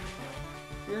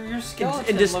 Your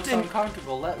skeleton looks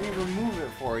uncomfortable. Let me remove it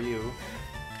for you.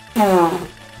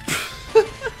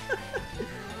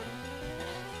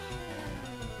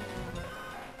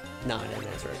 No, I didn't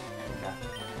answer it. Okay.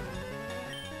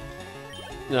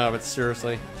 No, but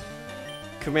seriously.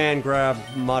 Command Grab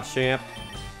Machamp.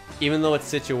 Even though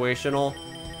it's situational,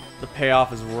 the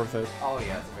payoff is worth it. Oh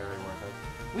yeah, it's very worth it.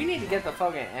 We need to get the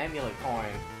fucking amulet coin.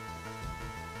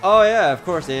 Oh yeah, of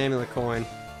course, the amulet coin.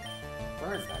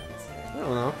 Where is that in this game? I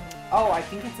don't know. Oh, I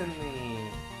think it's in the...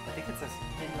 I think it's a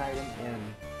hidden item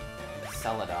in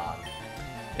Celadon.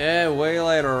 Yeah, way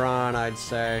later on, I'd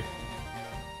say.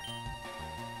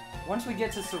 Once we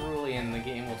get to Cerulean, the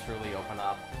game will truly open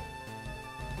up.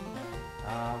 We need...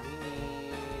 Oh,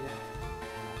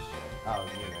 shit. Oh,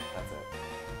 unit, that's it.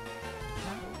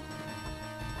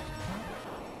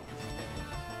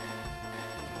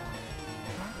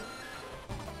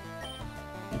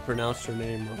 You pronounced her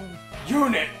name wrong.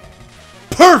 Unit!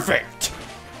 Perfect!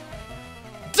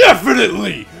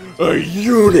 Definitely a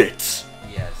unit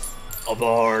Yes. of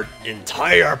our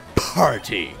entire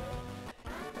party.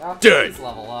 Now, Dude. please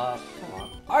level up. Come on.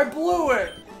 I blew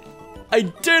it! I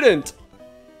didn't!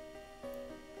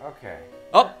 Okay.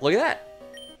 Oh, look at that.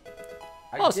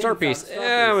 I Oh, didn't star found piece. star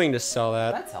Yeah, piece. we can just sell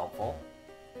that. That's helpful.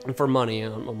 And for money,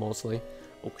 mostly.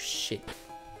 Oh, shit.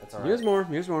 That's alright. Use more,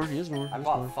 use more, use more. I use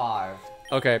bought more. 5.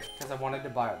 Okay, Because I wanted to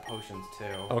buy potions too.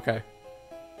 okay.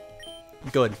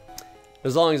 Good.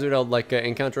 As long as we don't, like,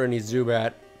 encounter any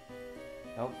zubat.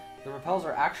 Nope. The repels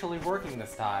are actually working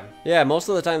this time. Yeah, most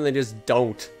of the time they just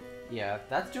don't. Yeah,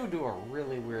 that's due to a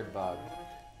really weird bug.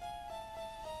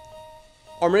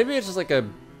 Or maybe it's just like a...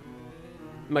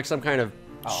 like some kind of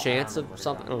Oh, chance I of remember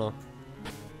something. I now. don't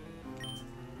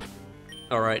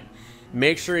know. Alright.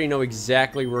 Make sure you know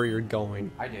exactly where you're going.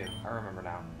 I do. I remember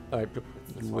now. Alright, this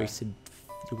you way. wasted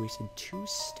 2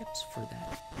 steps for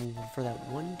that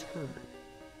one turn.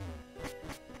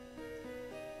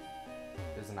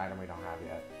 There's an item we don't have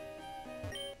yet.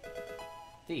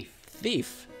 Thief.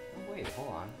 Thief. Oh, wait, hold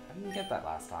on. I didn't get that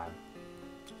last time.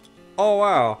 Oh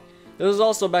wow. This was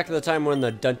also back at the time when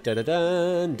the dun dun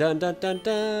dun dun dun dun dun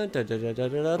dun dun dun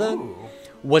dun dun Ooh.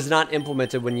 was not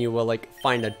implemented when you will like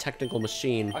find a technical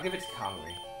machine. I'll give it to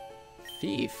Kangri.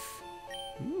 Thief.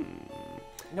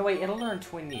 No, wait, it'll learn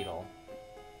Twin Needle.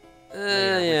 Later,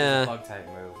 which is a Yeah. bug type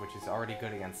move, which is already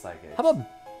good against Psychics. How about?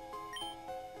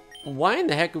 Why in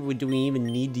the heck do we even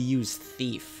need to use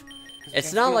thief? 'Cause we It's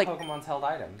can not steal like Pokemon's held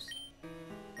items.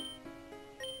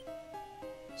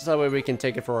 so that way we can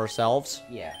take it for ourselves.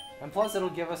 Yeah. And plus, it'll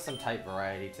give us some type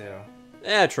variety, too.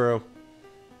 Yeah, true.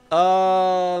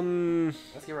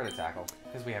 Let's get rid of Tackle,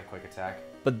 because we have Quick Attack.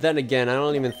 But then again, I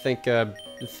don't even think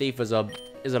thief is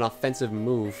an offensive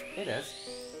move. It is.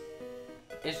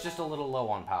 It's just a little low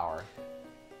on power.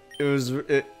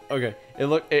 Okay. It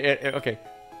looked okay.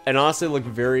 And honestly, it looked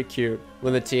very cute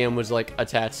when the TM was like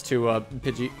attached to a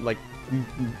Pidgey, like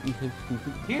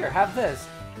Here, have this.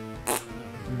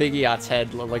 Big Yacht's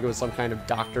head, like it was some kind of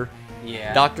doctor.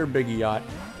 Yeah. Dr. Big Yacht.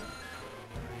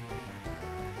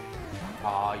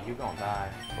 Aw, you gonna die.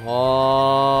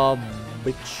 Oh,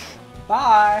 bitch.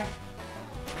 Bye!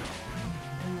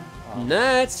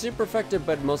 Nah, it's super effective,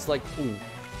 but most like, ooh,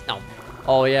 no.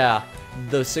 Oh yeah,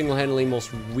 the single-handedly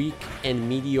most weak and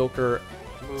mediocre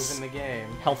Move in the game.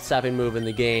 health sapping move in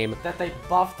the game. That they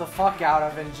buffed the fuck out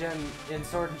of in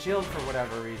Sword and Shield for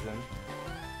whatever reason.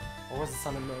 Or was it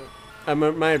Sun and Moon? It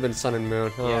might have been Sun and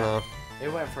Moon. I don't know.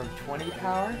 It went from 20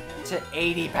 power to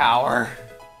 80 power.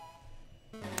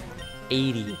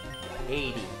 80.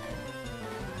 80.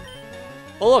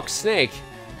 Oh look, Snake.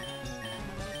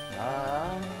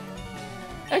 Uh,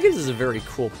 I guess this is a very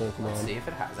cool let's Pokemon. see if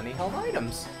it has any held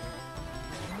items.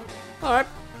 Alright.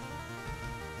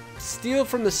 Steal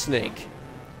from the Snake.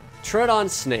 Tread on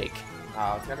Snake.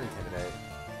 Oh, it's got Intimidate.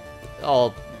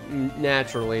 Oh,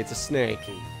 naturally, it's a snake.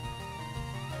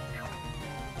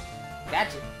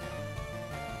 Gotcha.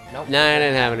 Nope. Nah, I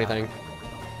didn't have anything.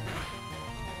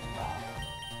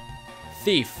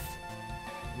 Thief.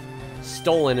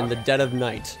 Stolen in the dead of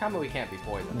night. Tell me we can't be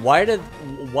poisoned.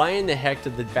 Why in the heck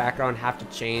did the background have to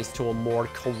change to a more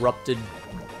corrupted,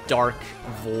 dark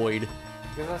void?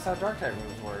 Because that's how dark type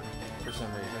moves work, for some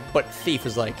reason. But Thief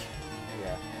is like,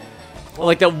 Yeah.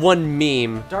 like that one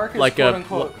meme. Dark is like quote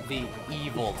unquote the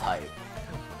evil type.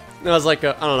 It was like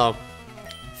a, I don't know,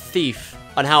 Thief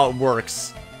on how it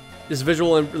works. This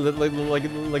visual,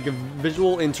 like a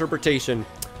visual interpretation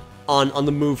on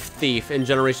the move Thief in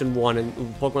Generation 1 and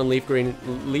Pokemon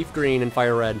Leaf Green and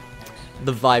Fire Red.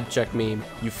 The vibe check meme.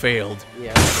 You failed.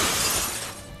 Yeah.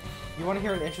 You want to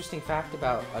hear an interesting fact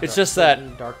about a It's just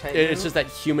that dark type it's move? just that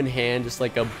human hand just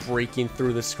like a breaking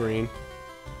through the screen,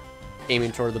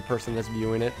 aiming toward the person that's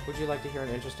viewing it. Would you like to hear an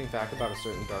interesting fact about a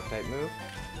certain dark type move?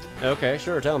 Okay,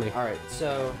 sure, tell me. Alright,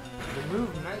 so the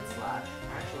move Night Slash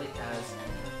actually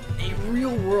has a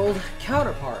real world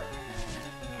counterpart.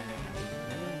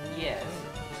 Yes.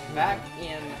 Back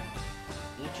in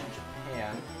ancient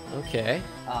Japan, Okay.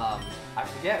 I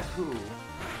forget who,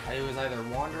 It was either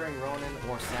Wandering Ronin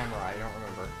or Samurai, I don't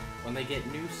remember. When they get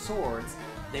new swords,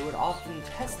 they would often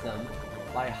test them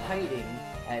by hiding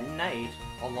at night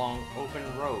along open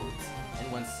roads.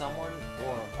 And when someone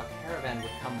or a caravan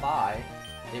would come by,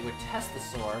 they would test the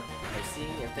sword by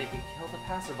seeing if they could kill the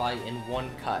passerby in one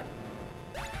cut.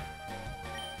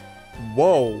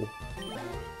 Whoa.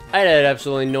 I had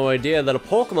absolutely no idea that a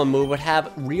Pokemon move would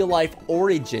have real-life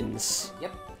origins.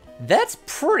 Yep. That's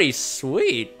pretty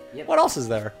sweet. Yep. What else is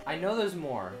there? I know there's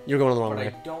more. You're going the wrong way.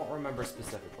 But I don't remember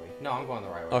specifically. No, I'm going the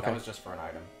right way. Okay. That was just for an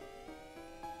item.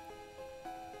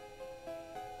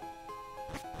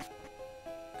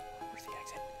 Where's the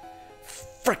exit?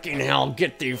 Freaking hell,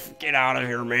 get out of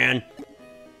here, man.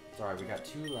 Sorry, we got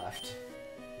 2 left,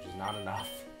 which is not enough.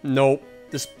 Nope.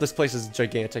 This place is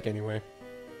gigantic anyway.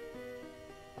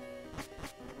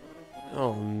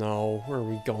 Oh no, where are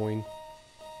we going?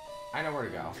 I know where to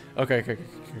go. Okay.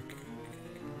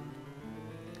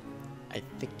 I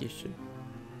think you should.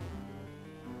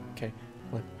 Okay,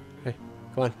 come on. Hey,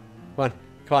 come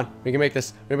on. We can make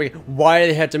this. Why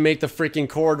did they have to make the freaking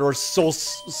corridor so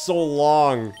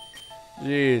long?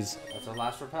 Jeez. That's our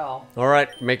last repel. All right,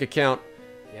 make it count.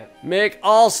 Yep. Make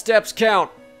all steps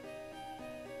count.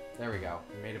 There we go.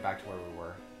 We made it back to where we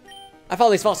were. I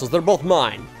found these fossils. They're both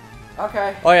mine.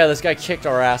 Okay. Oh yeah, this guy kicked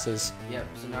our asses. Yep.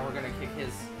 So now we're gonna kick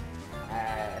his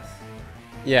ass.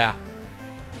 Yeah.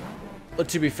 But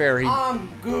to be fair, he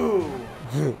Goo.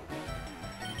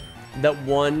 that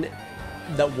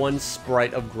one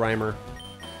sprite of Grimer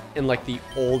in like the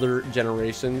older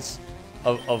generations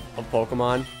of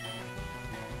Pokemon.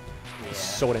 Yeah.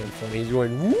 So damn funny. He's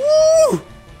going woo.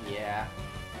 Yeah.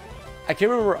 I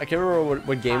can't remember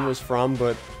what game it was from,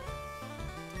 but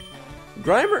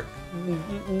Grimer.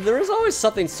 There is always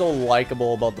something so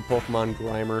likable about the Pokemon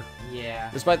Grimer. Yeah.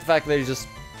 Despite the fact that he's just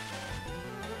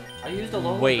I used a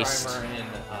Alolan waste. Grimer in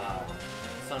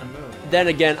Sun and Moon. Then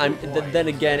again,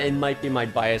 Boy. it might be my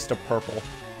bias to purple.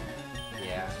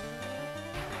 Yeah.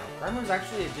 Grimer's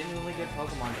actually a genuinely good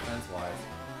Pokemon defense-wise.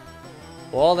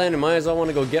 Well, then, you might as well want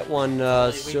to go get one Really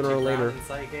weak sooner to or later. ground and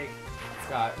Psychic. It's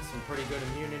got some pretty good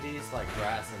immunities like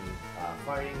grass and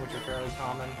fighting, which are fairly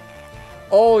common.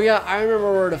 Oh yeah, I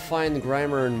remember where to find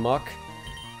Grimer and Muck.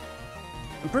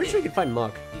 I'm pretty sure you can find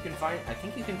Muck. You can find. I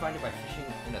think you can find it by fishing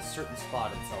in a certain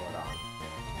spot in Celadon.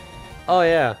 Oh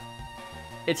yeah,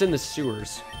 it's in the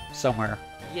sewers somewhere.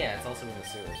 Yeah, it's also in the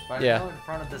sewers. But Yeah. I know in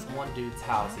front of this one dude's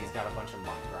house, he's got a bunch of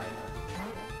Muck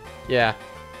Grimer. Yeah,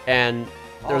 and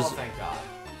there's. Oh, thank God.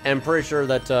 And I'm pretty sure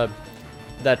that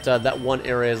that one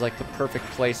area is like the perfect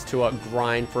place to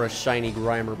grind for a shiny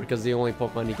Grimer because the only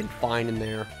Pokemon you can find in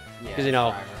there. Yeah, Because you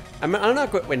know, I'm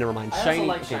not. Wait, never mind. I Shiny. also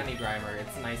like shiny Grimer.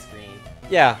 It's nice green.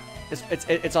 Yeah,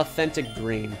 it's authentic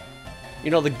green.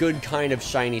 You know, the good kind of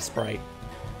shiny sprite.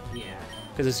 Yeah.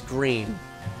 Because it's green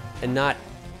and not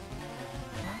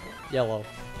yellow.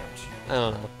 Ouch. I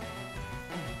don't know.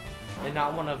 And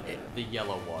not one of the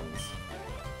yellow ones.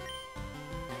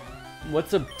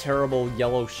 What's a terrible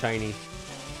yellow shiny?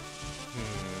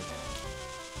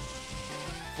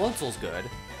 Flintzel's good.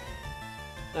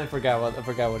 I forgot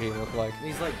what he looked like.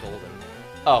 He's like golden.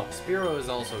 Oh, Spearow is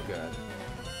also good.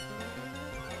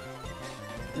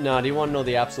 no, do you want to know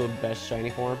the absolute best shiny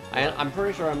form? I'm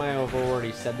pretty sure I might have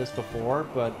already said this before,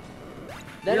 but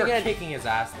then You're again, kicking his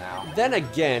ass now. then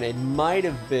again, it might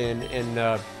have been in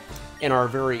our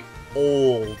very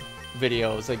old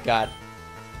videos that got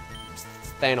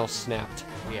Thanos snapped.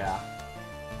 Yeah.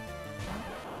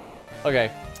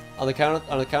 Okay, on the count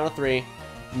of 3,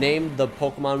 name the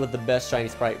Pokemon with the best shiny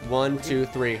sprite. 1, 2,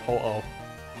 3. Ho-Oh.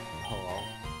 Hello.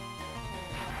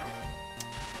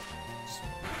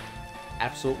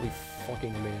 Absolutely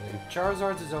fucking amazing.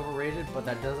 Charizard's is overrated, but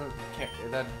that doesn't.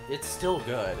 That it's still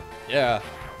good. Yeah.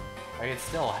 Like it's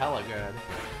still hella good.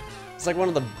 It's like one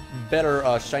of the better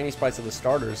shiny sprites of the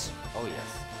starters. Oh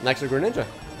yes. Next to Greninja.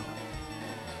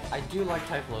 I do like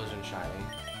Typhlosion shiny.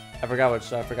 I forgot what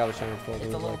shiny form It's a was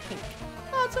little like. pink.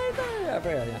 Oh, it's right there. Yeah, I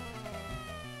forgot, yeah.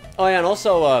 Oh yeah, and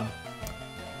also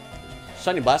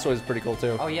shiny Blastoise is pretty cool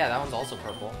too. Oh yeah, that one's also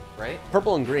purple, right?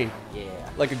 Purple and green. Yeah.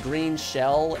 Like a green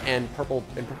shell and purple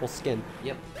skin.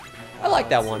 Yep. I like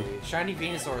that Let's one. see. Shiny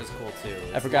Venusaur is cool too.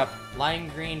 I forgot. Lime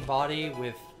green body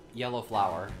with yellow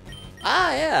flower.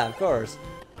 Ah, yeah, of course.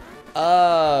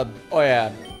 Oh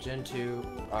yeah. Gen 2.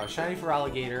 Shiny for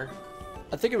Alligator.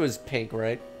 I think it was pink,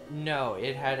 right? No,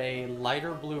 it had a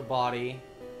lighter blue body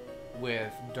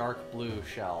with dark blue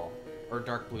shell. Or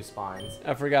dark blue spines.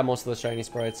 I forgot most of the shiny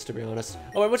sprites, to be honest.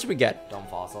 Oh wait, what should we get? Dome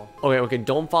Fossil. Okay,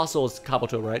 Dome Fossil is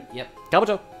Kabuto, right? Yep.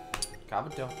 Kabuto!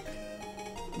 Kabuto.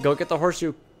 Go get the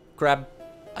horseshoe crab.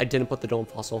 I didn't put the Dome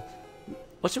Fossil.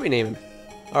 What should we name him?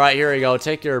 Alright, here we go.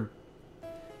 Take your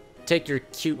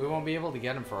cute... We won't be able to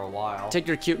get him for a while. Take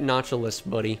your cute Notchulus,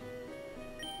 buddy.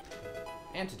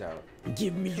 Antidote.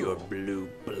 Give me your blue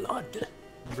blood.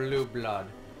 Blue blood.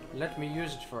 Let me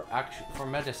use it for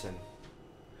medicine.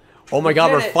 Oh my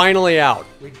god, we're finally out.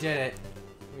 We did it.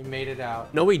 We made it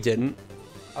out. No, we didn't.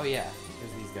 Oh yeah,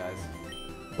 there's these guys.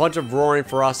 Bunch of roaring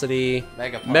ferocity.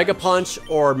 Mega punch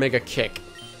or mega kick.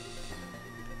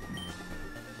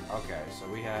 Okay, so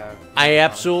we have... I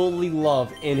absolutely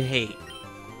love and hate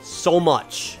so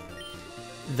much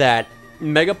that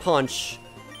Mega Punch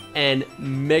and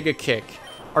Mega Kick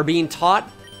are being taught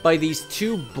by these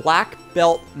two black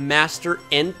belt master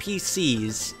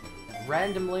NPCs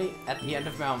randomly at the end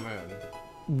of Mount Moon.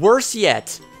 Worse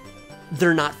yet,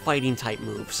 they're not fighting type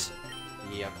moves.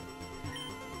 Yep.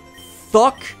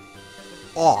 Fuck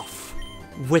off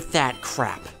with that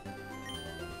crap.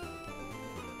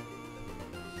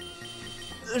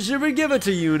 Should we give it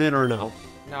to Unit or no?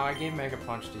 No, I gave Mega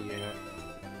Punch to Unit.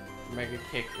 Mega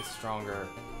Kick is stronger,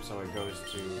 so it goes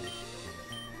to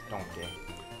Donkey.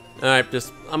 Alright,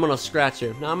 I'm gonna scratch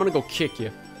you. Now I'm gonna go kick you.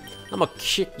 I'm gonna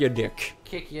kick your dick.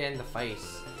 Kick you in the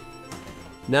face.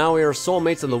 Now we are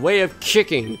soulmates in the way of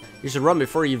kicking. You should run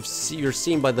before you're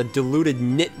seen by the deluded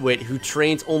nitwit who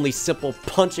trains only simple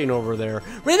punching over there.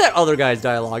 Read that other guy's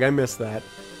dialogue, I missed that.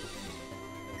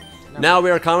 No. Now we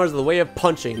are commoners of the way of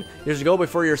punching. You should go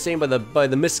before you're seen by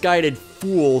the misguided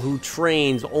fool who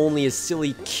trains only as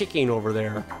silly kicking over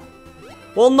there.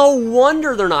 Well, no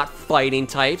wonder they're not fighting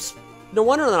types. No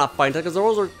wonder they're not fighting types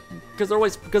because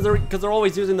they're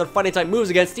always using their fighting type moves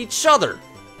against each other.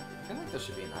 I feel like there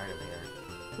should be an item here.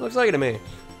 Looks like it to me.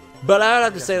 But I would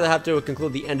have to say that I have to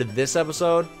conclude the end of this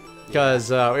episode because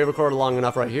we recorded long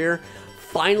enough right here.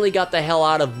 Finally got the hell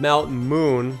out of Mount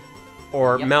Moon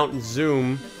or Mount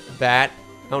Zubat,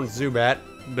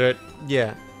 but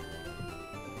yeah.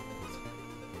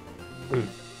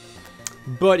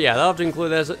 But yeah, that'll have to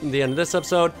include this at the end of this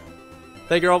episode.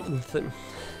 Thank you all.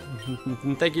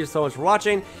 Thank you so much for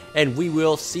watching, and we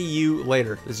will see you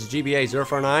later. This is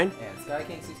GBA049 and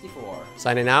SkyKing64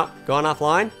 signing out, going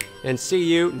offline, and see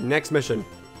you next mission.